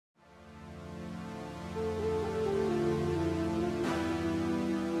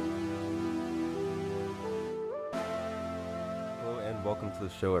welcome to the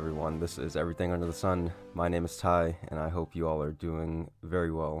show, everyone. This is Everything Under the Sun. My name is Ty, and I hope you all are doing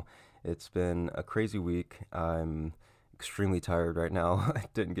very well. It's been a crazy week. I'm extremely tired right now. I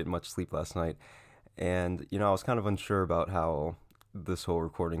didn't get much sleep last night, and I was kind of unsure about how this whole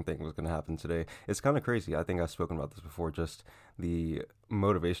recording thing was going to happen today. It's kind of crazy. I think I've spoken about this before. Just the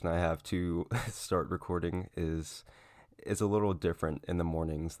motivation I have to start recording is a little different in the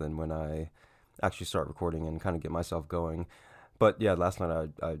mornings than when I actually start recording and kind of get myself going. But yeah, last night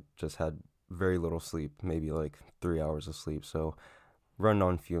I just had very little sleep, maybe like 3 hours of sleep. So running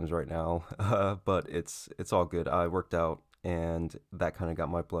on fumes right now, but it's all good. I worked out and that kind of got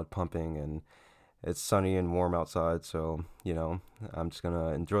my blood pumping, and it's sunny and warm outside. So I'm just gonna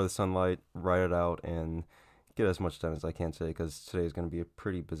enjoy the sunlight, ride it out, and get as much done as I can today because today is gonna be a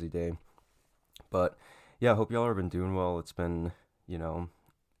pretty busy day. But yeah, I hope y'all have been doing well. You know,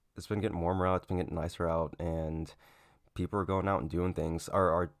 it's been getting warmer out, it's been getting nicer out, and people are going out and doing things.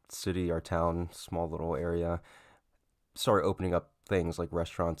 Our city, our town, small little area started opening up things like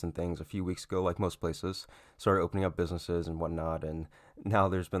restaurants and things a few weeks ago, like most places, started opening up businesses and whatnot. And now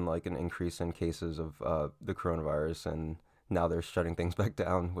there's been like an increase in cases of the coronavirus, and now they're shutting things back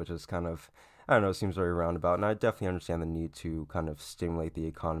down, which is kind of, I don't know, it seems very roundabout. And I definitely understand the need to kind of stimulate the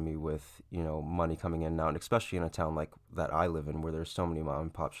economy with, money coming in and out, and especially in a town like that I live in where there's so many mom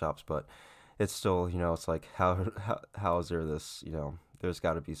and pop shops. But it's still, it's like, how is there this, there's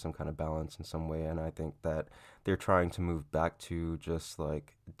got to be some kind of balance in some way. And I think that they're trying to move back to just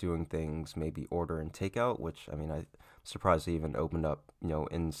like doing things, maybe order and takeout, which I mean, I'm surprised they even opened up,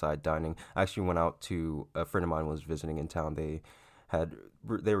 inside dining. I actually went out to, a friend of mine was visiting in town. Had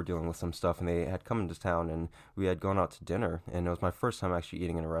they were dealing with some stuff, and they had come into town, and we had gone out to dinner, and it was my first time actually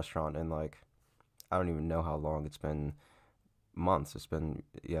eating in a restaurant in like, I don't even know how long. It's been months. It's been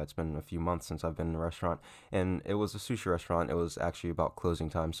a few months since I've been in a restaurant, and it was a sushi restaurant. It was actually about closing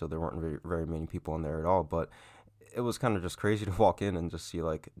time, so there weren't very many people in there at all. But it was kind of just crazy to walk in and just see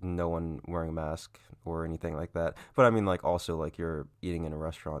like no one wearing a mask or anything like that. But I mean, like, also like you're eating in a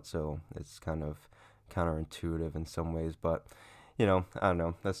restaurant, so it's kind of counterintuitive in some ways. But I don't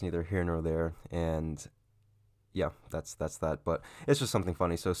know. That's neither here nor there. And yeah, that's that. But it's just something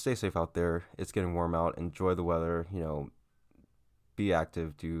funny. So stay safe out there. It's getting warm out. Enjoy the weather. Be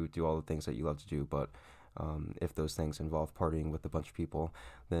active, do all the things that you love to do. But if those things involve partying with a bunch of people,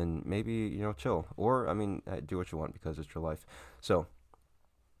 then maybe chill. Or I mean, do what you want because it's your life. So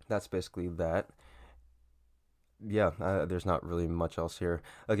that's basically that. Yeah, there's not really much else here.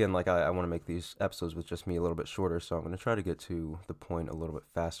 Again, like I want to make these episodes with just me a little bit shorter, so I'm going to try to get to the point a little bit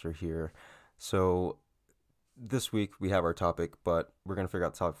faster here. So this week we have our topic, but we're going to figure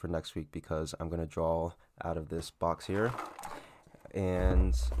out the topic for next week because I'm going to draw out of this box here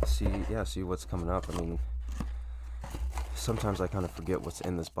and see what's coming up. I mean, sometimes I kind of forget what's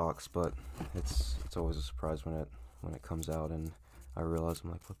in this box, but it's always a surprise when it comes out, and I realize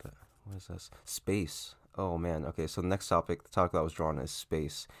I'm like, what is this? Space. Oh man. Okay, so the next topic, the topic that I was drawing is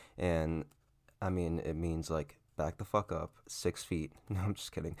space, and I mean it means like back the fuck up, 6 feet. No, I'm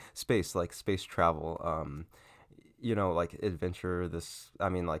just kidding. Space, like space travel. Like adventure. I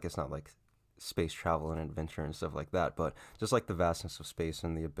mean, like it's not like space travel and adventure and stuff like that, but just like the vastness of space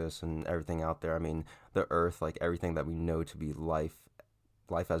and the abyss and everything out there. I mean, the Earth, like everything that we know to be life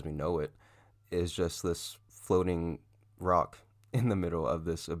as we know it, is just this floating rock in the middle of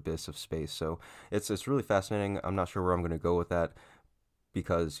this abyss of space. So it's really fascinating. I'm not sure where I'm going to go with that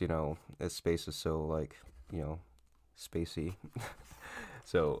because space is so like spacey.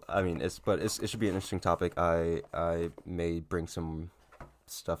 So I mean, it should be an interesting topic. I may bring some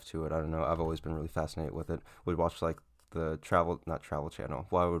stuff to it. I don't know. I've always been really fascinated with it. Would watch like the not travel channel.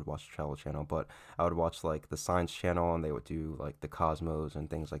 Well, I would watch the travel channel, but I would watch like the science channel, and they would do like the cosmos and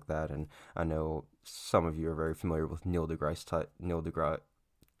things like that. And I know some of you are very familiar with Neil deGrasse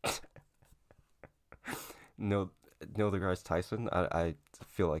Tyson. I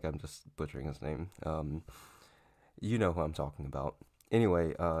feel like I'm just butchering his name. You know who I'm talking about.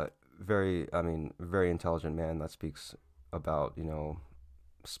 Anyway, very intelligent man that speaks about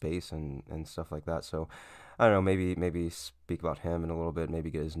space and stuff like that. So I don't know, maybe speak about him in a little bit, maybe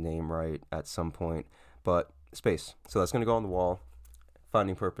get his name right at some point. But space. So that's gonna go on the wall.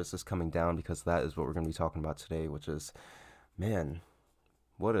 Finding purpose is coming down because that is what we're gonna be talking about today, which is, man,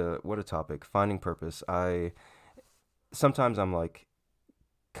 what a topic. Finding purpose. Sometimes I'm like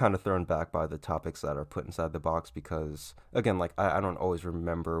kind of thrown back by the topics that are put inside the box because again, like I don't always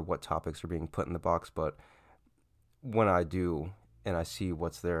remember what topics are being put in the box, but when I do and I see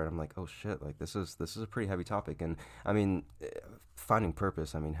what's there, and I'm like, oh shit, like this is a pretty heavy topic. And I mean, finding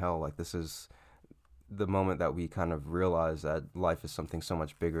purpose. I mean, hell, like this is the moment that we kind of realize that life is something so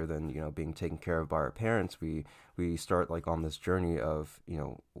much bigger than, being taken care of by our parents, we start like on this journey of,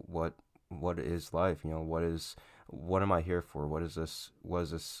 what is life? What am I here for?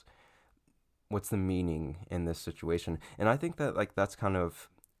 What's the meaning in this situation? And I think that like that's kind of,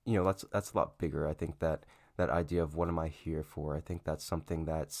 that's a lot bigger. I think that that idea of what am I here for? I think that's something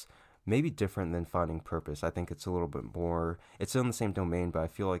that's maybe different than finding purpose. I think it's a little bit more, it's in the same domain, but I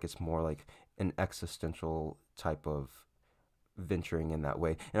feel like it's more like an existential type of venturing in that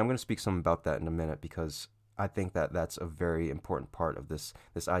way. And I'm going to speak some about that in a minute because I think that that's a very important part of this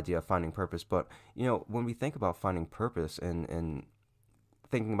idea of finding purpose. But when we think about finding purpose and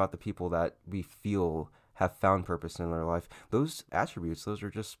thinking about the people that we feel have found purpose in their life, those attributes, those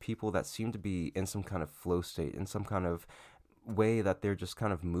are just people that seem to be in some kind of flow state, in some kind of way that they're just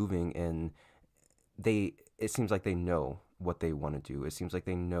kind of moving, and it seems like they know what they want to do. It seems like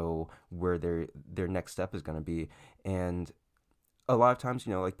they know where their next step is going to be. And a lot of times,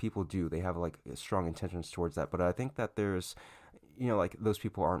 like people do, they have like strong intentions towards that. But I think that there's, like those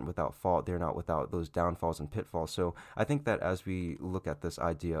people aren't without fault. They're not without those downfalls and pitfalls. So I think that as we look at this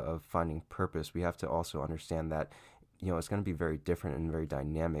idea of finding purpose, we have to also understand that, it's going to be very different and very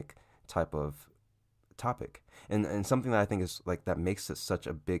dynamic type of topic. And something that I think is like that makes it such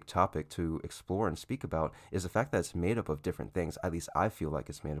a big topic to explore and speak about is the fact that it's made up of different things. At least I feel like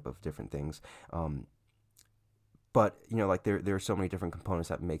it's made up of different things. But like there are so many different components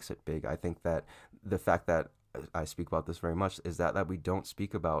that makes it big. I think that the fact that I speak about this very much is that we don't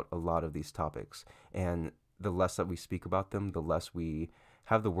speak about a lot of these topics, and the less that we speak about them, the less we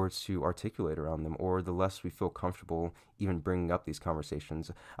have the words to articulate around them, or the less we feel comfortable even bringing up these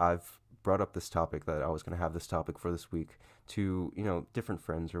conversations. I've brought up this topic, that I was going to have this topic for this week, to different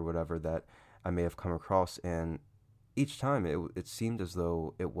friends or whatever that I may have come across, and each time it seemed as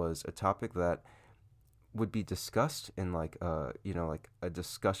though it was a topic that would be discussed in like like a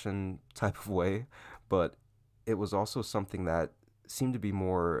discussion type of way, but it was also something that seemed to be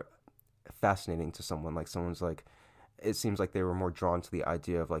more fascinating to someone. Like someone's like, it seems like they were more drawn to the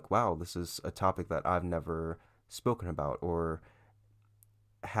idea of like, wow, this is a topic that I've never spoken about or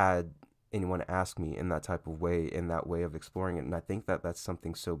had anyone ask me in that type of way, in that way of exploring it. And I think that that's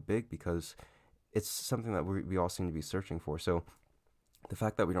something so big because it's something that we all seem to be searching for. So the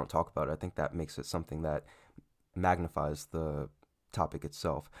fact that we don't talk about it, I think that makes it something that magnifies the topic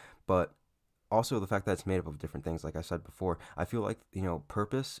itself. But also the fact that it's made up of different things, like I said before, I feel like,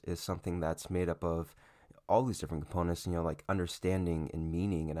 purpose is something that's made up of all these different components, like understanding and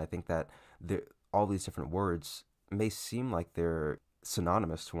meaning. And I think that all these different words may seem like they're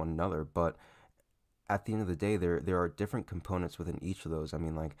synonymous to one another, but at the end of the day, there are different components within each of those. I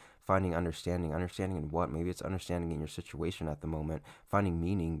mean, like finding understanding in what? Maybe it's understanding in your situation at the moment. Finding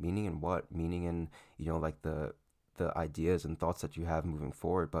meaning in what? Meaning in, like the ideas and thoughts that you have moving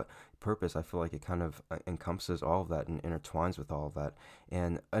forward. But purpose, I feel like it kind of encompasses all of that and intertwines with all of that.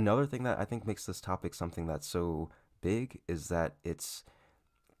 And another thing that I think makes this topic something that's so big is that it's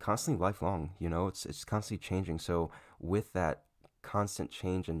constantly lifelong. It's constantly changing. So with that constant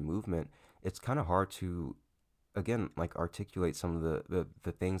change and movement, it's kind of hard to, again, like articulate some of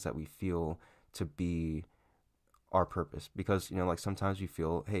the things that we feel to be our purpose, because like sometimes we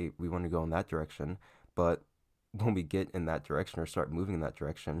feel, hey, we want to go in that direction, but when we get in that direction or start moving in that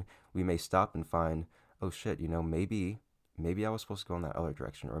direction, we may stop and find, oh shit, maybe I was supposed to go in that other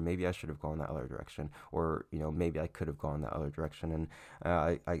direction, or maybe I should have gone that other direction, or maybe I could have gone that other direction. And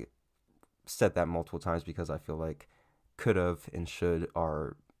I said that multiple times because I feel like could have and should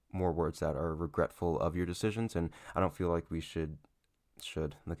are more words that are regretful of your decisions, and I don't feel like we should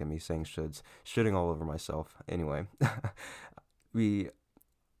look at me saying shoulding all over myself. Anyway, I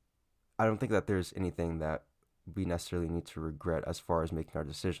don't think that there's anything that we necessarily need to regret as far as making our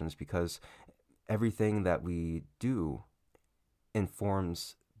decisions, because everything that we do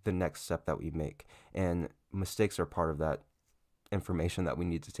informs the next step that we make, and mistakes are part of that information that we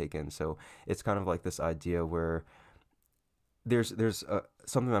need to take in. So it's kind of like this idea where there's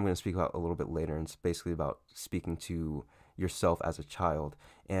something I'm going to speak about a little bit later, and it's basically about speaking to yourself as a child.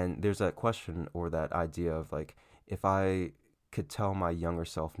 And there's that question or that idea of like, if I could tell my younger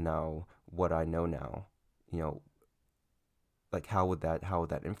self now what I know now, like how would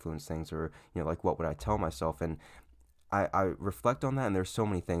that influence things, or like what would I tell myself? And I reflect on that, and there's so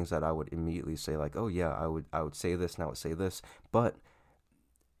many things that I would immediately say like, oh yeah, I would say this and I would say this. But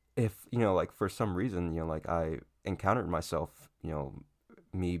if like for some reason like I encountered myself,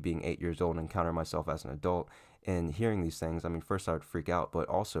 me being 8 years old, and encounter myself as an adult and hearing these things, I mean, first I would freak out, but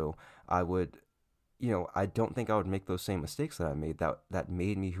also I would I don't think I would make those same mistakes that I made that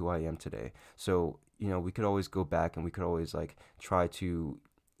made me who I am today. So, we could always go back and we could always like try to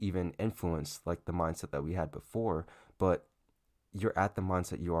even influence like the mindset that we had before, but you're at the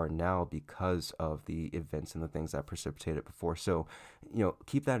mindset you are now because of the events and the things that precipitated before. So,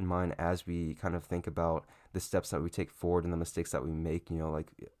 keep that in mind as we kind of think about the steps that we take forward and the mistakes that we make.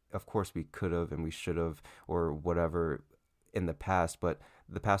 Like, of course we could have and we should have or whatever in the past, but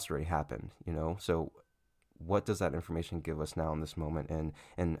the past already happened, So what does that information give us now in this moment,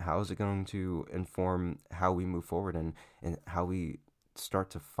 and how is it going to inform how we move forward, and how we start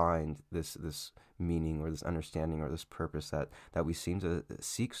to find this meaning or this understanding or this purpose that we seem to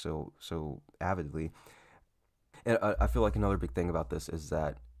seek so avidly. And I feel like another big thing about this is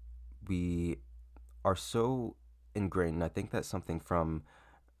that we are so ingrained, and I think that's something from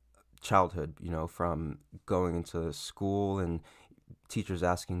childhood, from going into school and teachers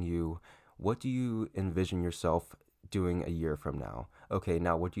asking you, what do you envision yourself doing a year from now? Okay,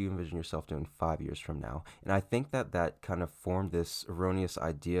 now what do you envision yourself doing 5 years from now? And I think that kind of formed this erroneous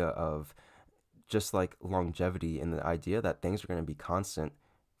idea of just like longevity, and the idea that things are going to be constant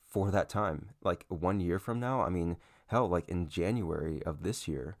for that time. Like 1 year from now, I mean, hell, like in January of this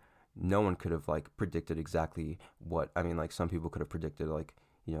year, no one could have like predicted exactly what, I mean, like some people could have predicted like,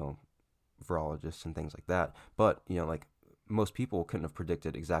 virologists and things like that. But, like most people couldn't have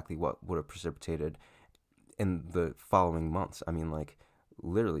predicted exactly what would have precipitated in the following months. I mean, like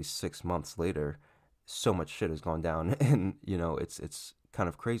literally 6 months later, so much shit has gone down, and it's kind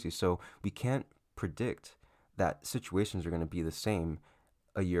of crazy. So we can't predict that situations are going to be the same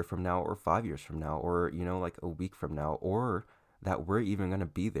a year from now or 5 years from now or like a week from now, or that we're even going to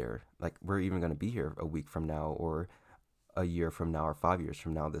be there, like we're even going to be here a week from now or a year from now or 5 years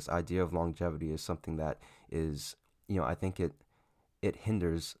from now. This idea of longevity is something that is, I think it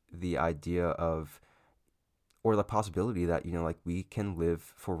hinders the idea of, or the possibility that, like we can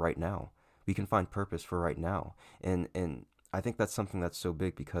live for right now. We can find purpose for right now. And I think that's something that's so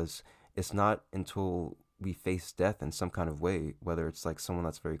big, because it's not until we face death in some kind of way, whether it's like someone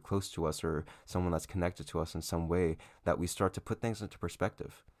that's very close to us or someone that's connected to us in some way, that we start to put things into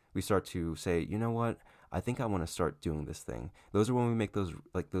perspective. We start to say, you know what? I think I want to start doing this thing. Those are when we make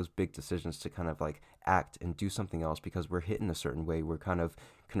those big decisions to kind of like act and do something else, because we're hit in a certain way. We're kind of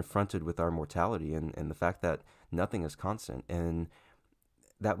confronted with our mortality, and the fact that nothing is constant, and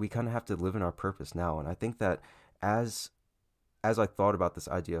that we kind of have to live in our purpose now. And I think that as I thought about this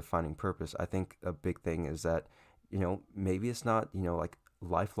idea of finding purpose, I think a big thing is that, maybe it's not, like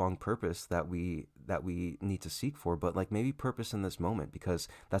lifelong purpose that we need to seek for, but like maybe purpose in this moment, because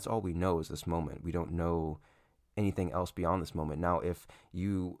that's all we know is this moment. We don't know anything else beyond this moment. Now, if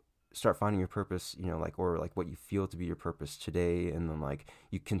you start finding your purpose, like, or like what you feel to be your purpose today, and then like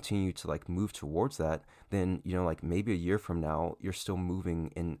you continue to like move towards that, then, like maybe a year from now, you're still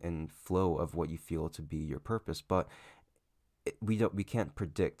moving in flow of what you feel to be your purpose. But we can't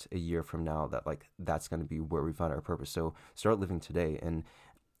predict a year from now that like that's going to be where we find our purpose. So start living today. And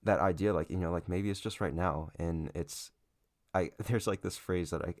that idea, like, like maybe it's just right now, and it's, there's like this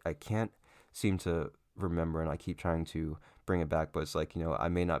phrase that I can't seem to remember, and I keep trying to bring it back, but it's like, I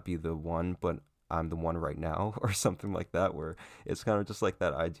may not be the one, but I'm the one right now, or something like that, where it's kind of just like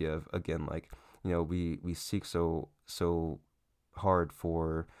that idea of, again, like, we seek so hard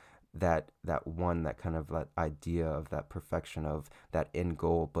for that one, that kind of that idea of that perfection, of that end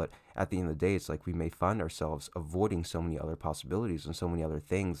goal. But at the end of the day, it's like we may find ourselves avoiding so many other possibilities and so many other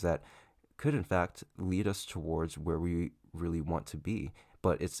things that could in fact lead us towards where we really want to be.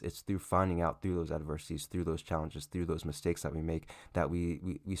 But it's through finding out, through those adversities, through those challenges, through those mistakes that we make, that we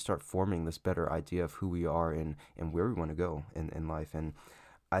start forming this better idea of who we are, and where we want to go in life. And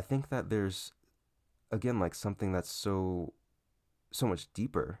I think that there's, again, like something that's so much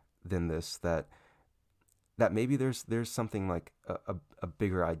deeper than this, that maybe there's something like a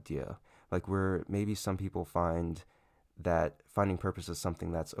bigger idea, like where maybe some people find that finding purpose is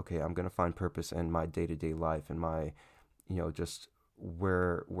something that's, okay, I'm going to find purpose in my day-to-day life, and my, just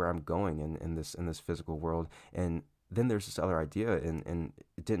where I'm going in this physical world. And then there's this other idea, and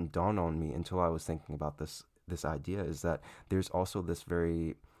it didn't dawn on me until I was thinking about this idea, is that there's also this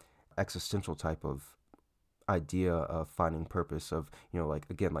very existential type of idea of finding purpose, of, like,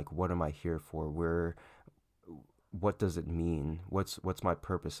 again, like, what am I here for? What does it mean? What's my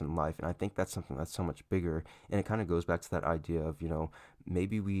purpose in life? And I think that's something that's so much bigger, and it kind of goes back to that idea of,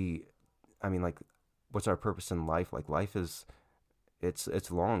 maybe I mean, like, what's our purpose in life? Like, life is, it's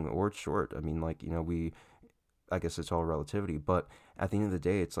long or it's short. I mean, like, I guess it's all relativity, but at the end of the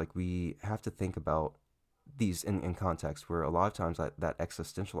day, it's like we have to think about these in context, where a lot of times that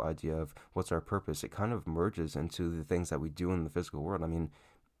existential idea of what's our purpose, it kind of merges into the things that we do in the physical world. I mean,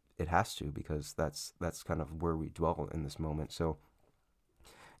 it has to, because that's kind of where we dwell in this moment. So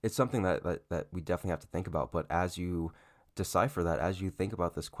it's something that we definitely have to think about. But as you decipher that, as you think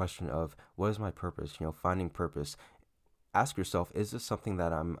about this question of what is my purpose, finding purpose, ask yourself, is this something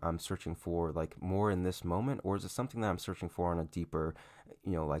that I'm searching for, like, more in this moment, or is it something that I'm searching for on a deeper,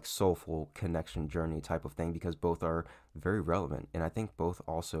 like, soulful connection journey type of thing? Because both are very relevant, and I think both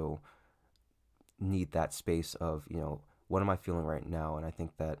also need that space of, what am I feeling right now? And I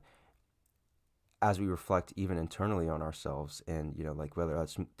think that as we reflect even internally on ourselves, and like, whether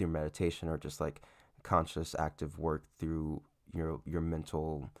that's through meditation or just like conscious active work through your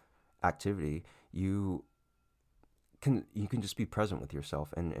mental activity, you can just be present with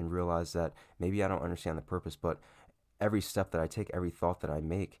yourself, and realize that maybe I don't understand the purpose, but every step that I take, every thought that I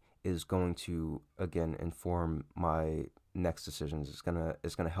make is going to, again, inform my next decisions. It's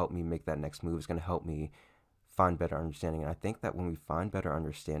gonna help me make that next move. It's gonna help me find better understanding. And I think that when we find better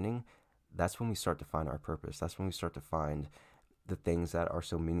understanding, that's when we start to find our purpose. That's when we start to find the things that are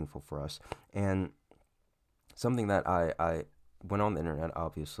so meaningful for us. And something that I went on the internet,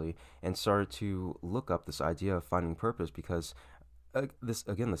 obviously, and started to look up this idea of finding purpose, because this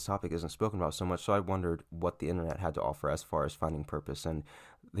topic isn't spoken about so much. So I wondered what the internet had to offer as far as finding purpose. And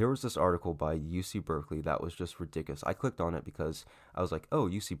there was this article by UC Berkeley that was just ridiculous. I clicked on it because I was like, oh,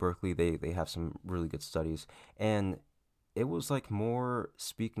 UC Berkeley, they have some really good studies. And it was like more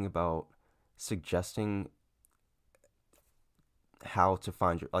speaking about suggesting how to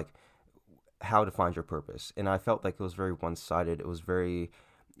find your purpose. And I felt like it was very one-sided. It was very,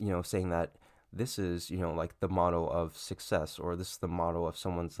 saying that this is, like, the model of success, or this is the model of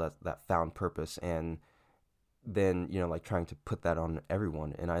someone's that found purpose, and then, like, trying to put that on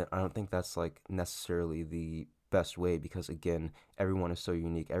everyone. And I don't think that's, like, necessarily the best way, because, again, everyone is so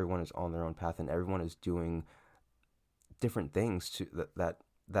unique. Everyone is on their own path, and everyone is doing different things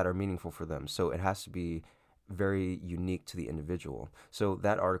that are meaningful for them. So it has to be very unique to the individual. So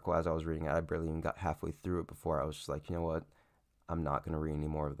that article, as I was reading it, I barely even got halfway through it before I was just like, you know what? I'm not going to read any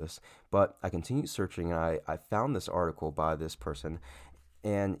more of this. But I continued searching, and I found this article by this person,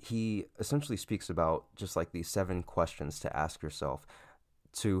 and he essentially speaks about just like these 7 questions to ask yourself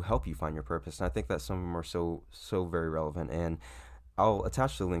to help you find your purpose. And I think that some of them are so very relevant. And I'll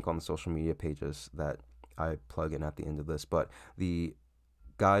attach the link on the social media pages that I plug in at the end of this. But the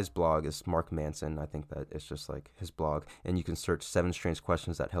guy's blog is Mark Manson. I think that it's just like his blog, and you can search 7 strange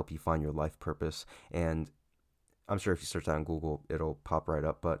questions that help you find your life purpose. And I'm sure if you search that on Google, it'll pop right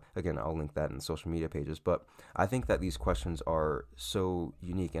up. But again, I'll link that in the social media pages. But I think that these questions are so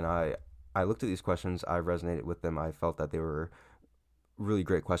unique, and I looked at these questions, I resonated with them. I felt that they were really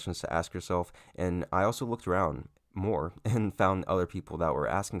great questions to ask yourself. And I also looked around more and found other people that were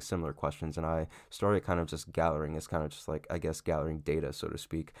asking similar questions, and I started kind of just gathering. It's kind of just like, I guess, gathering data, so to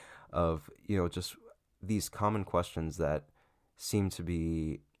speak, of just these common questions that seem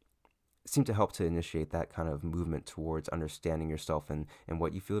to help to initiate that kind of movement towards understanding yourself and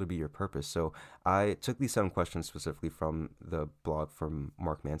what you feel to be your purpose. So I took these 7 questions specifically from the blog from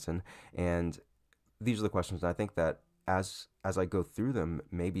Mark Manson, and these are the questions. And I think that as I go through them,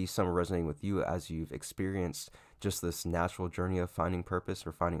 maybe some are resonating with you as you've experienced just this natural journey of finding purpose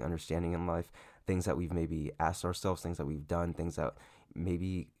or finding understanding in life, things that we've maybe asked ourselves, things that we've done, things that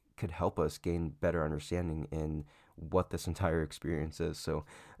maybe could help us gain better understanding in what this entire experience is. So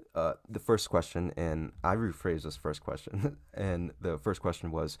the first question, and I rephrased this first question, and the first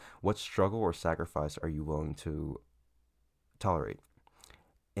question was, what struggle or sacrifice are you willing to tolerate?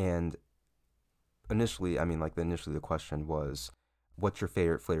 And initially the question was, what's your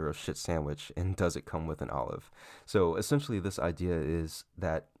favorite flavor of shit sandwich, and does it come with an olive? So essentially, this idea is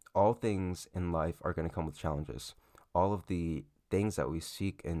that all things in life are going to come with challenges. All of the things that we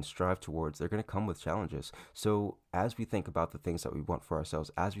seek and strive towards, they're going to come with challenges. So as we think about the things that we want for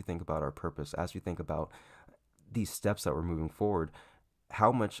ourselves, as we think about our purpose, as we think about these steps that we're moving forward,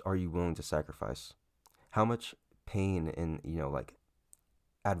 how much are you willing to sacrifice? How much pain and, like,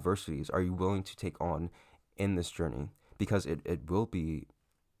 adversities are you willing to take on in this journey? Because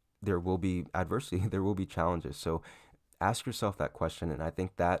there will be adversity, there will be challenges. So ask yourself that question, and I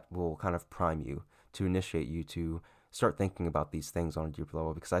think that will kind of prime you to initiate you to start thinking about these things on a deeper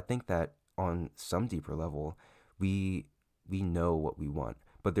level. Because I think that on some deeper level, we know what we want,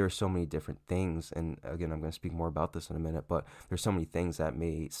 but there are so many different things. And again, I'm going to speak more about this in a minute, but there's so many things that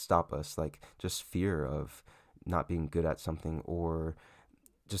may stop us, like just fear of not being good at something, or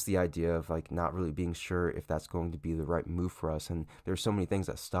just the idea of like not really being sure if that's going to be the right move for us. And there's so many things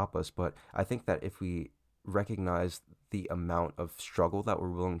that stop us. But I think that if we recognize the amount of struggle that we're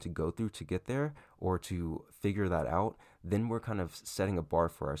willing to go through to get there or to figure that out, then we're kind of setting a bar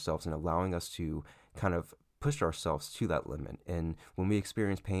for ourselves and allowing us to kind of push ourselves to that limit. And when we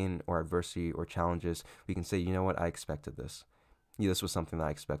experience pain or adversity or challenges, we can say, you know what, I expected this. Yeah, this was something that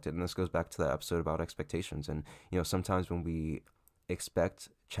I expected. And this goes back to that episode about expectations. And, sometimes when we expect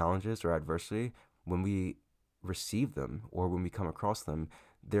challenges or adversity, when we receive them or when we come across them,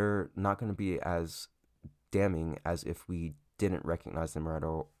 they're not going to be as damning as if we didn't recognize them at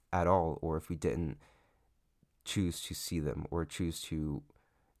all, or if we didn't choose to see them or choose to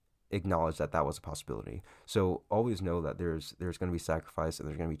acknowledge that that was a possibility. So always know that there's going to be sacrifice and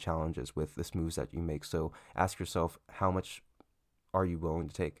there's going to be challenges with this moves that you make. So ask yourself, how much are you willing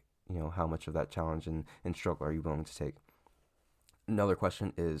to take? How much of that challenge and struggle are you willing to take? Another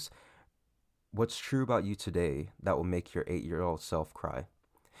question is, what's true about you today that will make your 8-year-old self cry?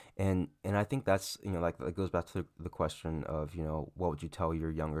 And I think that's, like, it goes back to the question of, what would you tell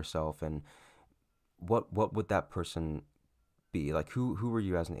your younger self, and what would that person be? Like, who were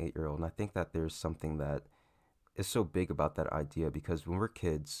you as an 8-year-old? And I think that there's something that is so big about that idea, because when we're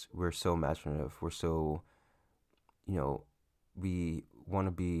kids, we're so imaginative. We're so, you know, we want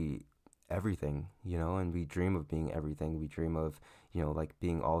to be everything, and we dream of being everything. We dream of, like,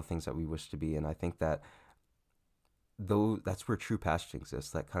 being all the things that we wish to be. And I think that though that's where true passion exists,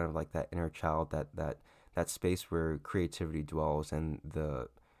 that kind of like that inner child, that space where creativity dwells, and the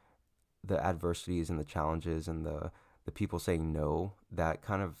adversities and the challenges and the people saying no, that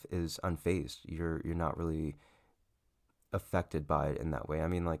kind of is unfazed. You're not really affected by it in that way. I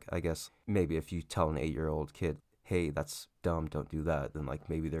mean, like, I guess maybe if you tell an 8-year-old kid, hey, that's dumb, don't do that, then, like,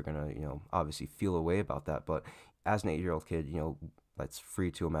 maybe they're gonna, obviously feel a way about that. But as an 8-year-old kid, that's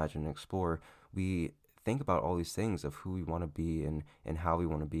free to imagine and explore. We think about all these things of who we want to be and how we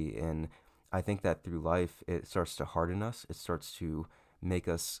want to be. And I think that through life, it starts to harden us. It starts to make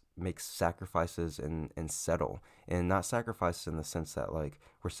us make sacrifices and settle. And not sacrifices in the sense that, like,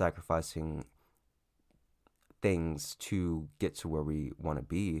 we're sacrificing things to get to where we want to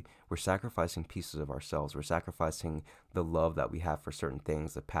be. We're sacrificing pieces of ourselves. We're sacrificing the love that we have for certain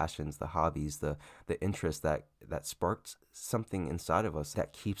things, the passions, the hobbies, the interest that sparked something inside of us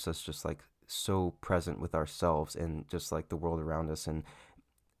that keeps us just, like, so present with ourselves and just, like, the world around us. And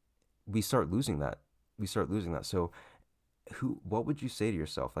we start losing that. So what would you say to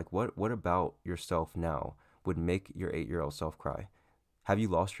yourself? Like, what about yourself now would make your 8-year-old self cry? Have you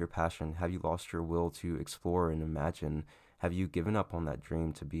lost your passion? Have you lost your will to explore and imagine? Have you given up on that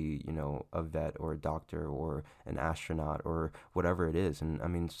dream to be, a vet or a doctor or an astronaut or whatever it is? And I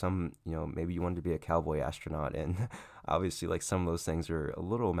mean, maybe you wanted to be a cowboy astronaut, and obviously, like, some of those things are a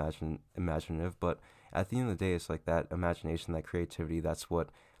little imaginative, but at the end of the day, it's like that imagination, that creativity, that's what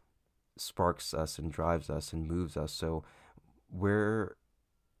sparks us and drives us and moves us. So where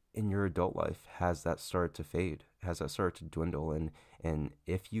in your adult life has that started to fade? Has that started to dwindle? And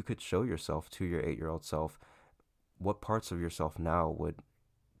if you could show yourself to your 8-year-old self, what parts of yourself now would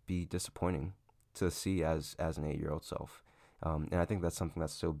be disappointing to see as an 8-year-old self? And I think that's something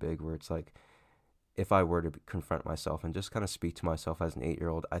that's so big, where it's like, if I were to confront myself and just kind of speak to myself as an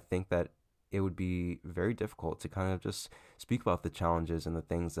 8-year-old, I think that it would be very difficult to kind of just speak about the challenges and the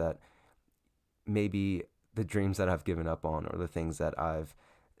things that maybe the dreams that I've given up on, or the things that I've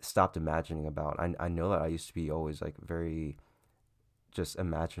stopped imagining about. I know that I used to be always, like, very just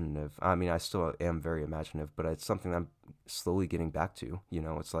imaginative. I mean, I still am very imaginative, but it's something I'm slowly getting back to.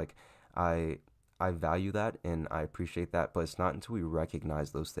 It's like I value that and I appreciate that, but it's not until we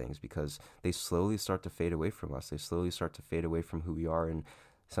recognize those things, because they slowly start to fade away from us. They slowly start to fade away from who we are, and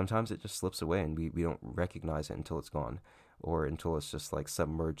sometimes it just slips away and we don't recognize it until it's gone, or until it's just, like,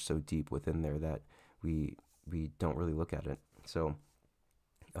 submerged so deep within there that we don't really look at it. So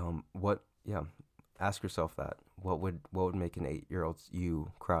yeah, ask yourself that. What would make an 8-year-old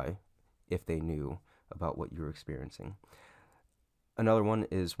you cry if they knew about what you were experiencing? Another one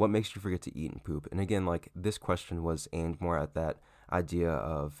is, what makes you forget to eat and poop? And again, like, this question was aimed more at that idea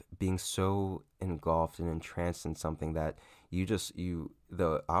of being so engulfed and entranced in something that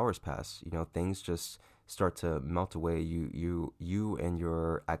the hours pass, things just start to melt away. You and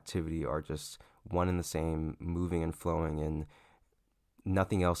your activity are just one and the same, moving and flowing, and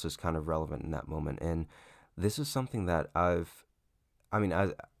nothing else is kind of relevant in that moment. And this is something that I mean,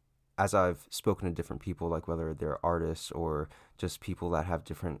 as I've spoken to different people, like, whether they're artists or just people that have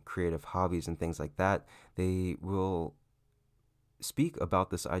different creative hobbies and things like that, they will speak about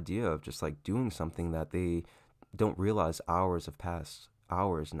this idea of just, like, doing something that they don't realize hours have passed,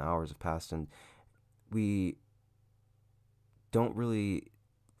 hours and hours have passed, and we don't really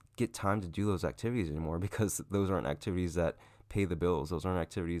get time to do those activities anymore because those aren't activities that pay the bills. Those aren't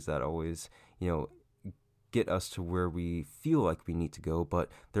activities that always, you know, get us to where we feel like we need to go, but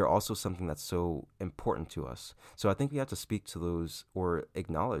they're also something that's so important to us. So I think we have to speak to those, or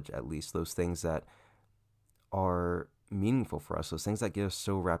acknowledge at least those things that are meaningful for us, those things that get us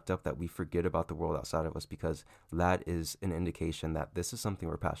so wrapped up that we forget about the world outside of us, because that is an indication that this is something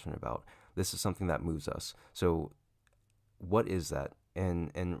we're passionate about. This is something that moves us. So what is that?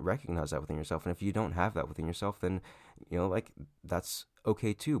 And recognize that within yourself. And if you don't have that within yourself, then, like, that's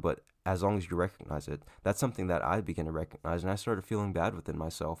okay too. But as long as you recognize it, that's something that I began to recognize, and I started feeling bad within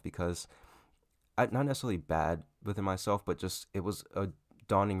myself, because not necessarily bad within myself, but just it was a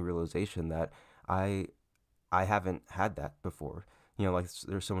dawning realization that I I haven't had that before. Like,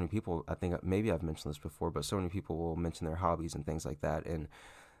 there's so many people, I think maybe I've mentioned this before, but so many people will mention their hobbies and things like that. And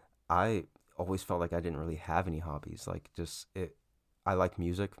I always felt like I didn't really have any hobbies. Like, just it, I like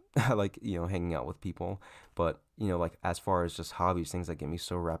music. I like, hanging out with people. But, like, as far as just hobbies, things that get me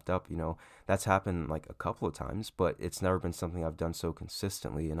so wrapped up, that's happened like a couple of times, but it's never been something I've done so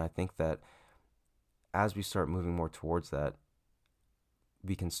consistently. And I think that as we start moving more towards that,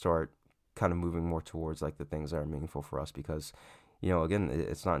 we can start kind of moving more towards like the things that are meaningful for us, because again,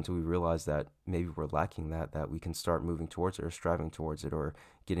 it's not until we realize that maybe we're lacking that we can start moving towards it, or striving towards it, or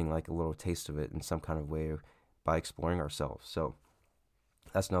getting like a little taste of it in some kind of way by exploring ourselves. So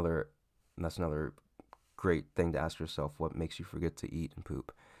that's another great thing to ask yourself: what makes you forget to eat and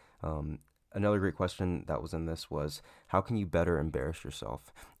poop? um, Another great question that was in this was, how can you better embarrass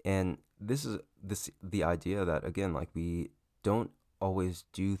yourself? And this the idea that, again, like, we don't always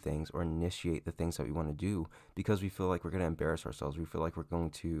do things or initiate the things that we want to do because we feel like we're going to embarrass ourselves. We feel like we're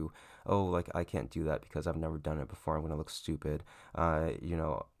going to, oh, like, I can't do that because I've never done it before. I'm going to look stupid.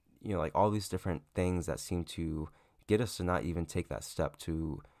 Like, all these different things that seem to get us to not even take that step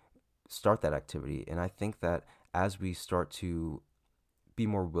to start that activity. And I think that as we start to be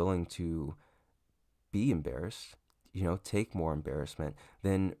more willing to be embarrassed, take more embarrassment,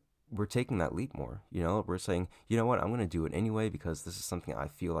 then we're taking that leap more. We're saying, you know what, I'm going to do it anyway because this is something I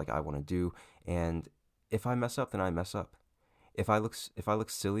feel like I want to do. And if I mess up, then I mess up. If I look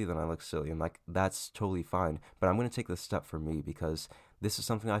silly, then I look silly, and like, that's totally fine. But I'm going to take this step for me because this is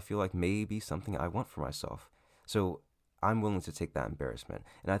something I feel like may be something I want for myself. So I'm willing to take that embarrassment.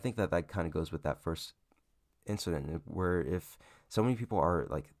 And I think that that kind of goes with that first incident, where if so many people are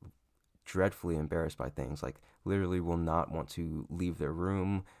like dreadfully embarrassed by things, like literally will not want to leave their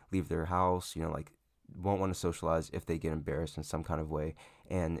room, leave their house, like won't want to socialize if they get embarrassed in some kind of way.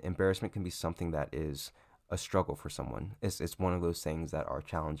 And embarrassment can be something that is a struggle for someone. It's one of those things that are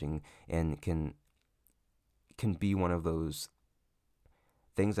challenging, and can be one of those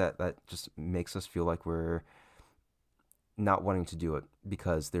things that just makes us feel like we're not wanting to do it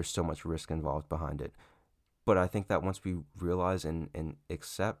because there's so much risk involved behind it. But I think that once we realize and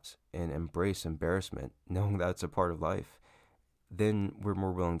accept and embrace embarrassment, knowing that it's a part of life, then we're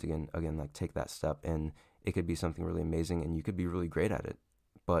more willing to, again, like, take that step. And it could be something really amazing, and you could be really great at it.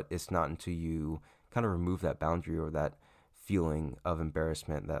 But it's not until you kind of remove that boundary, or that feeling of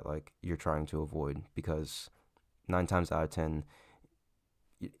embarrassment that, like, you're trying to avoid, because 9 times out of 10,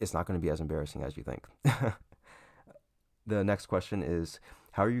 it's not going to be as embarrassing as you think. The next question is,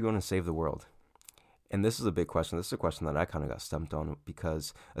 how are you going to save the world? And this is a big question. This is a question that I kind of got stumped on,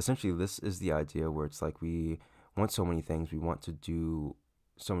 because essentially this is the idea where it's like we want so many things. We want to do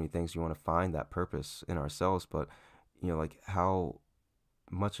so many things. We want to find that purpose in ourselves. But, like, how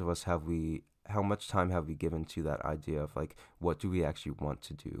much time have we given to that idea of, like, what do we actually want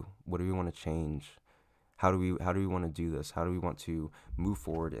to do? What do we want to change? How do we want to do this? How do we want to move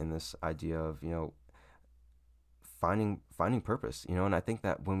forward in this idea of, finding purpose? And I think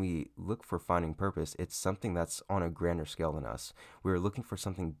that when we look for finding purpose, it's something that's on a grander scale than us. We're looking for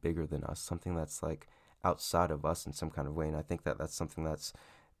something bigger than us, something that's like outside of us in some kind of way. And I think that that's something that's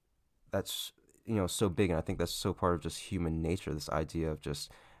so big, and I think that's so part of just human nature, this idea of just,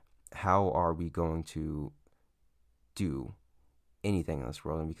 how are we going to do anything in this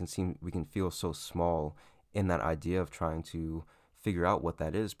world? And we can feel so small in that idea of trying to figure out what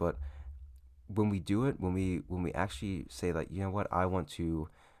that is. But when we do it, when we actually say, like, you know what, I want to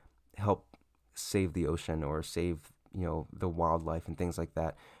help save the ocean, or save, the wildlife and things like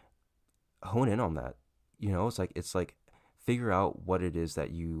that, hone in on that. It's like figure out what it is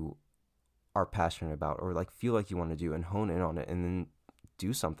that you are passionate about, or like feel like you want to do, and hone in on it, and then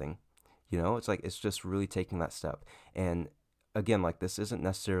do something. It's like, it's just really taking that step. And again, like, this isn't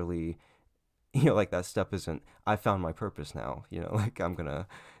necessarily like that step isn't, I found my purpose now, like I'm gonna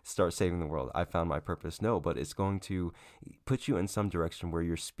start saving the world. I found my purpose. No, but it's going to put you in some direction where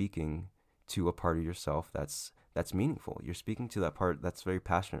you're speaking to a part of yourself that's meaningful. You're speaking to that part that's very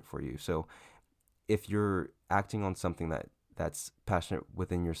passionate for you. So if you're acting on something that's passionate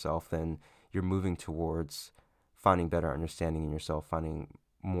within yourself, then you're moving towards finding better understanding in yourself, finding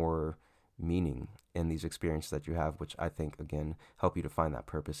more meaning in these experiences that you have, which I think again help you to find that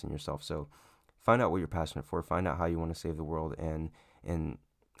purpose in yourself. So find out what you're passionate for, find out how you want to save the world, and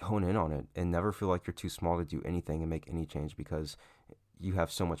hone in on it, and never feel like you're too small to do anything and make any change, because you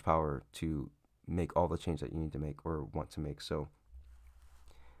have so much power to make all the change that you need to make or want to make. So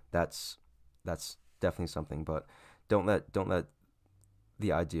that's definitely something. But don't let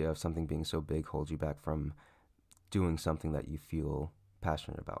the idea of something being so big hold you back from doing something that you feel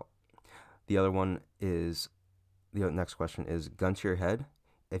passionate about. The other one is, the next question is, gun to your head,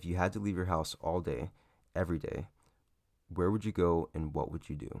 if you had to leave your house all day, every day, where would you go and what would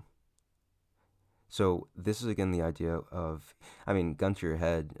you do? So this is again the idea of, I mean, gun to your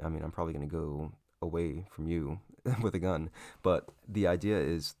head. I mean, I'm probably going to go away from you with a gun, but the idea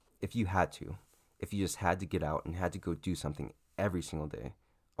is, if you had to, if you just had to get out and had to go do something every single day,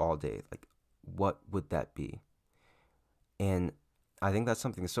 all day, like what would that be? And I think that's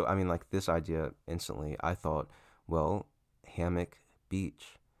something. So I mean, like this idea, instantly I thought, well, hammock,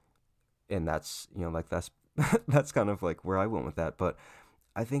 beach, and that's, like that's that's kind of like where I went with that. But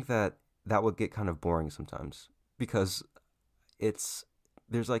I think that that would get kind of boring sometimes, because it's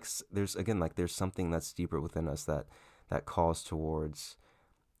there's again, like there's something that's deeper within us that calls towards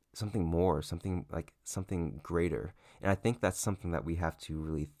something more, something like something greater. And I think that's something that we have to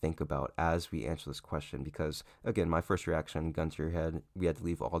really think about as we answer this question, because again, my first reaction, gun to your head, we had to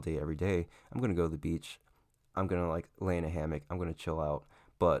leave all day every day. I'm going to go to the beach. I'm going to like lay in a hammock. I'm going to chill out.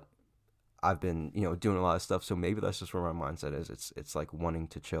 But I've been, doing a lot of stuff, so maybe that's just where my mindset is. It's like wanting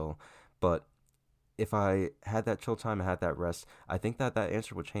to chill. But if I had that chill time, I had that rest, I think that that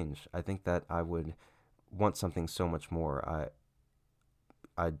answer would change. I think that I would want something so much more.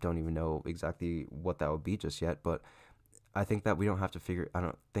 I don't even know exactly what that would be just yet, but I think that we don't have to figure, I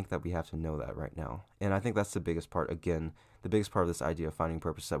don't think that we have to know that right now. And I think that's the biggest part. Again, the biggest part of this idea of finding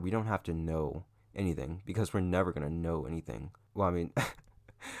purpose is that we don't have to know anything, because we're never going to know anything. Well, I mean,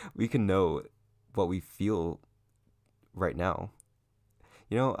 we can know what we feel right now.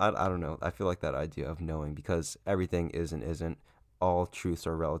 I don't know. I feel like that idea of knowing, because everything is and isn't, all truths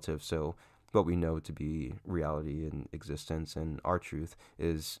are relative. So what we know to be reality and existence and our truth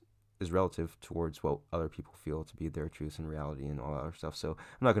is relative towards what other people feel to be their truth and reality and all that other stuff. So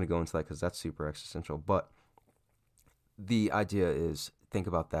I'm not going to go into that because that's super existential. But the idea is, think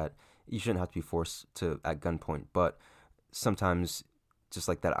about that. You shouldn't have to be forced to at gunpoint, but sometimes just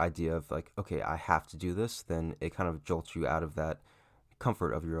like that idea of like, okay, I have to do this, then it kind of jolts you out of that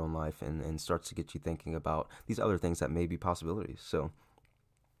comfort of your own life, and starts to get you thinking about these other things that may be possibilities. So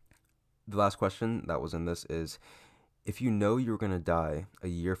the last question that was in this is, if you know you're going to die a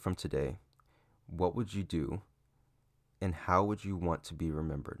year from today, what would you do and how would you want to be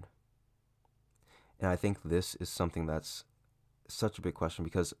remembered? And I think this is something that's such a big question,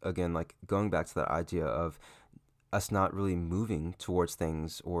 because again, like going back to that idea of us not really moving towards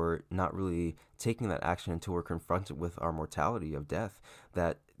things, or not really taking that action until we're confronted with our mortality of death,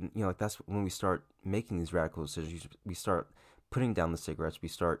 that, like that's when we start making these radical decisions. We start putting down the cigarettes. We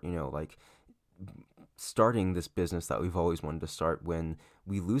start, like starting this business that we've always wanted to start, when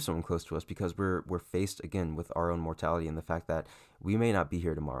we lose someone close to us, because we're faced again with our own mortality and the fact that we may not be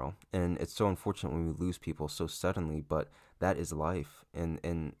here tomorrow. And it's so unfortunate when we lose people so suddenly, but that is life, and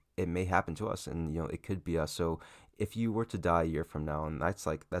it may happen to us, and it could be us. So if you were to die a year from now, and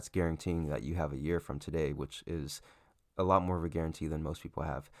that's guaranteeing that you have a year from today, which is a lot more of a guarantee than most people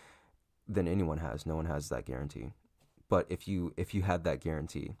have, than anyone has. No one has that guarantee. But if you had that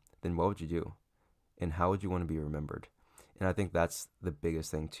guarantee, then what would you do? And how would you want to be remembered? And I think that's the biggest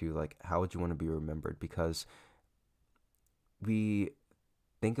thing too. Like, how would you want to be remembered? Because we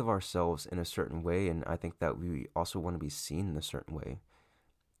think of ourselves in a certain way, and I think that we also want to be seen in a certain way.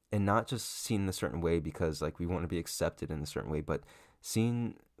 And not just seen in a certain way because like we want to be accepted in a certain way, but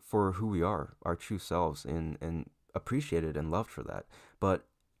seen for who we are, our true selves, and appreciated and loved for that. But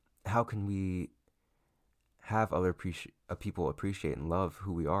how can we have other people appreciate and love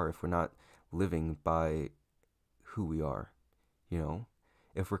who we are if we're not living by who we are?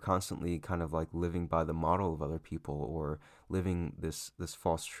 If we're constantly kind of like living by the model of other people, or living this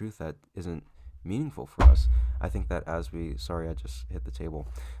false truth that isn't meaningful for us. I think that as we, sorry, I just hit the table,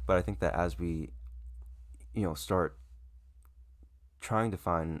 but I think that as we, start trying to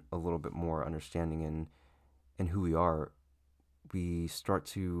find a little bit more understanding in who we are, we start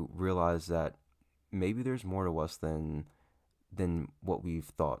to realize that maybe there's more to us than what we've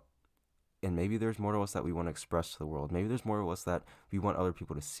thought. And maybe there's more to us that we want to express to the world. Maybe there's more to us that we want other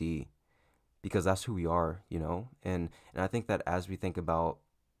people to see, because that's who we are, you know? And I think that as we think about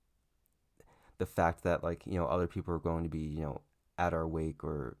the fact that, like, you know, other people are going to be, you know, at our wake,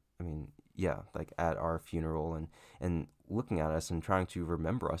 or I mean, yeah, like at our funeral, and looking at us and trying to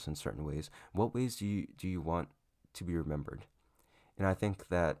remember us in certain ways, what ways do you want to be remembered? And I think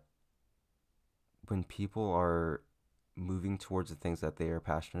that when people are moving towards the things that they are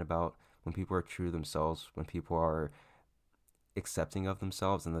passionate about, when people are true to themselves, when people are accepting of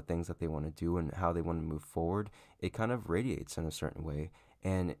themselves and the things that they want to do and how they want to move forward, it kind of radiates in a certain way,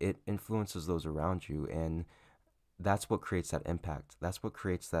 and it influences those around you, and that's what creates that impact. That's what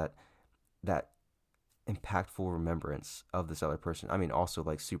creates that impactful remembrance of this other person. I mean, also,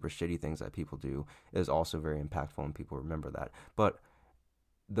 like, super shitty things that people do is also very impactful, and people remember that. But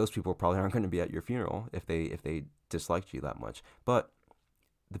those people probably aren't going to be at your funeral if they disliked you that much. But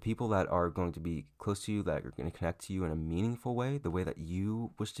the people that are going to be close to you, that are going to connect to you in a meaningful way, the way that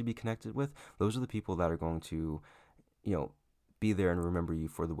you wish to be connected with, those are the people that are going to, you know, be there and remember you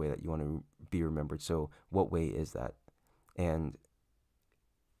for the way that you want to be remembered. So what way is that? And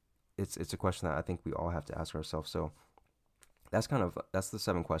it's a question that I think we all have to ask ourselves. So that's the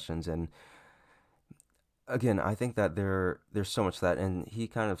 7 questions. And again, I think that there's so much that, and he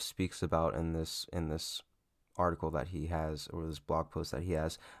kind of speaks about in this article that he has, or this blog post that he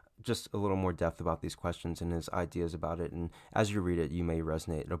has, just a little more depth about these questions and his ideas about it. And as you read it, you may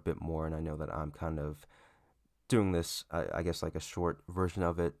resonate a bit more. And I know that I'm kind of doing this, I guess, like a short version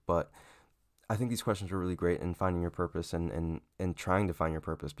of it, but I think these questions are really great in finding your purpose, and trying to find your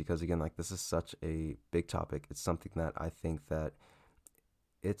purpose, because again, like, this is such a big topic. It's something that I think that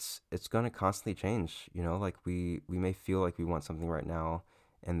it's going to constantly change, you know, like we may feel like we want something right now,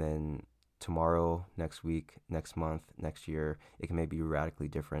 and then tomorrow, next week, next month, next year, it can maybe be radically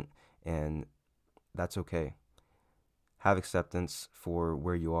different, and that's okay. Have acceptance for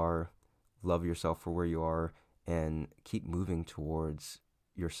where you are, love yourself for where you are, and keep moving towards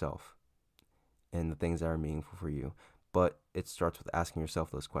yourself and the things that are meaningful for you. But it starts with asking yourself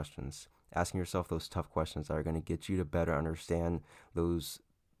those questions, asking yourself those tough questions that are going to get you to better understand those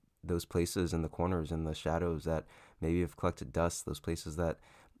places in the corners and the shadows that maybe have collected dust, those places that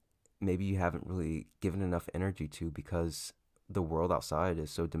maybe you haven't really given enough energy to, because the world outside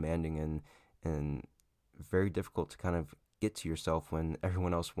is so demanding and very difficult to kind of get to yourself when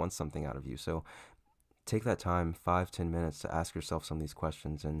everyone else wants something out of you. So take that time, 5-10 minutes, to ask yourself some of these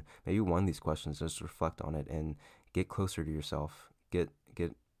questions, and maybe one of these questions, just reflect on it and get closer to yourself, get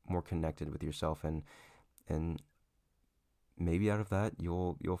more connected with yourself, and maybe out of that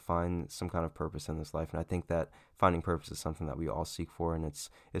you'll find some kind of purpose in this life. And I think that finding purpose is something that we all seek for, and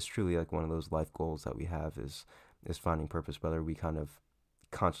it's truly like one of those life goals that we have, is finding purpose, whether we kind of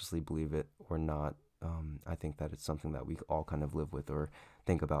consciously believe it or not. I think that it's something that we all kind of live with or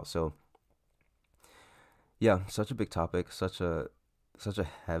think about. So yeah, such a big topic, such a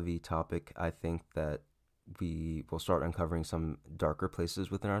heavy topic. I think that we will start uncovering some darker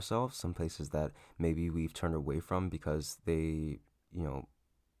places within ourselves, some places that maybe we've turned away from because they, you know,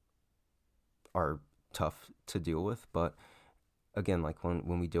 are tough to deal with. But again, like,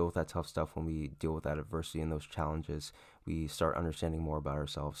 when we deal with that tough stuff, when we deal with that adversity and those challenges, we start understanding more about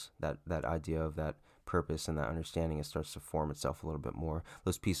ourselves. That idea of that purpose and that understanding, it starts to form itself a little bit more.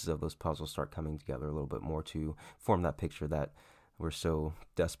 Those pieces of those puzzles start coming together a little bit more to form that picture that we're so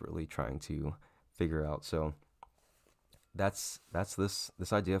desperately trying to figure out. So that's this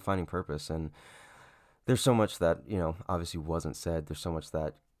idea of finding purpose. And there's so much that, you know, obviously wasn't said. There's so much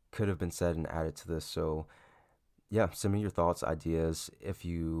that could have been said and added to this. So yeah, send me your thoughts, ideas. If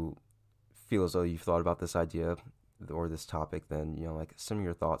you feel as though you've thought about this idea or this topic, then, you know, like, send me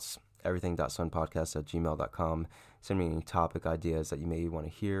your thoughts, everything.sunpodcast@gmail.com. Send me any topic ideas that you may want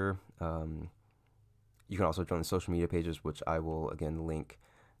to hear. You can also join the social media pages, which I will, again, link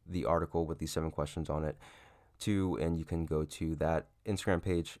the article with these 7 questions on it to, and you can go to that Instagram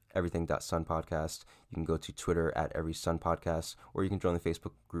page, everything.sunpodcast. You can go to Twitter at everysunpodcast, or you can join the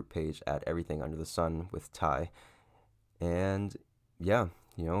Facebook group page at Everything Under the Sun with Ty. And yeah,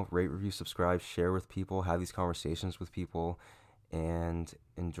 you know, rate, review, subscribe, share with people, have these conversations with people, and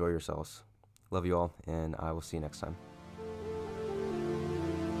enjoy yourselves. Love you all, and I will see you next time.